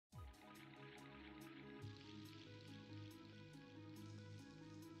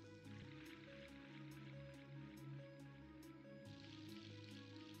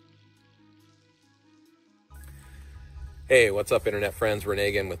Hey, what's up, internet friends? Renee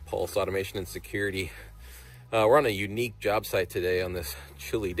again with Pulse Automation and Security. We're on a unique job site today on this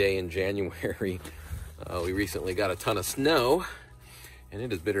chilly day in January. We recently got a ton of snow, and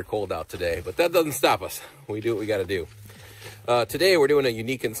it is bitter cold out today, but that doesn't stop us. We do what we got to do. Today, we're doing a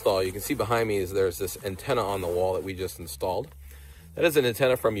unique install. You can see behind me there's this antenna on the wall that we just installed. That is an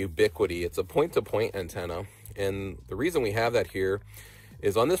antenna from Ubiquiti. It's a point-to-point antenna, and the reason we have that here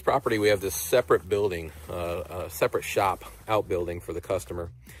is on this property we have this separate building, a separate shop outbuilding for the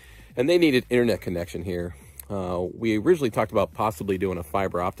customer, and they needed internet connection here. We originally talked about possibly doing a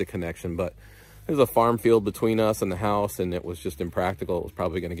fiber optic connection, but there's a farm field between us and the house, and it was just impractical. It was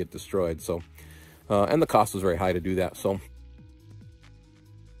probably going to get destroyed. So, and the cost was very high to do that.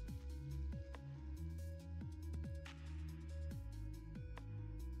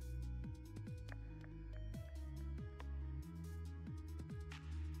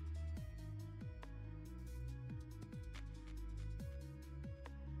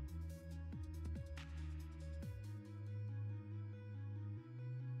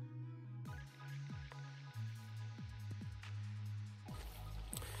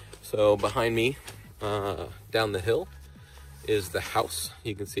 So behind me, down the hill, is the house.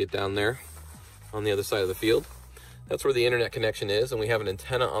 You can see it down there on the other side of the field. That's where the internet connection is, and we have an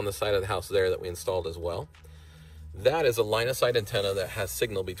antenna on the side of the house there that we installed as well. That is a line-of-sight antenna that has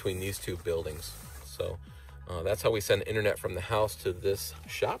signal between these two buildings. So that's how we send internet from the house to this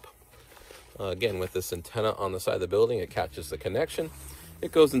shop. Again, with this antenna on the side of the building, it catches the connection.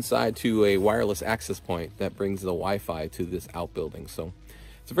 It goes inside to a wireless access point that brings the Wi-Fi to this outbuilding. So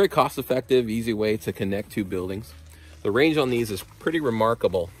it's a very cost-effective, easy way to connect two buildings. The range on these is pretty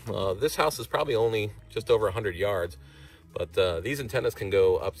remarkable. This house is probably only just over 100 yards, but these antennas can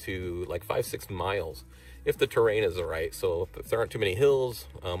go up to like 5-6 miles if the terrain is right. So if there aren't too many hills,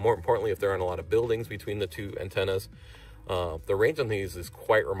 more importantly, if there aren't a lot of buildings between the two antennas, the range on these is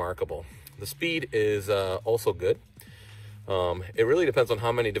quite remarkable. The speed is also good. It really depends on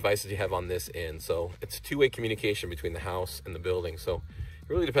how many devices you have on this end. So it's two-way communication between the house and the building. So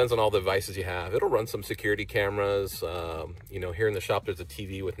it really depends on all the devices you have. It'll run some security cameras. You know, here in the shop, there's a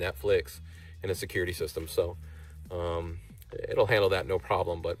TV with Netflix and a security system. So it'll handle that no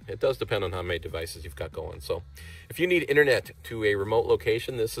problem, but it does depend on how many devices you've got going. So if you need internet to a remote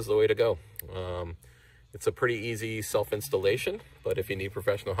location, this is the way to go. It's a pretty easy self-installation, but if you need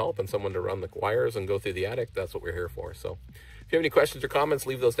professional help and someone to run the wires and go through the attic, that's what we're here for. So if you have any questions or comments,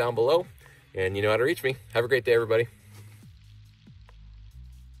 leave those down below, and you know how to reach me. Have a great day, everybody.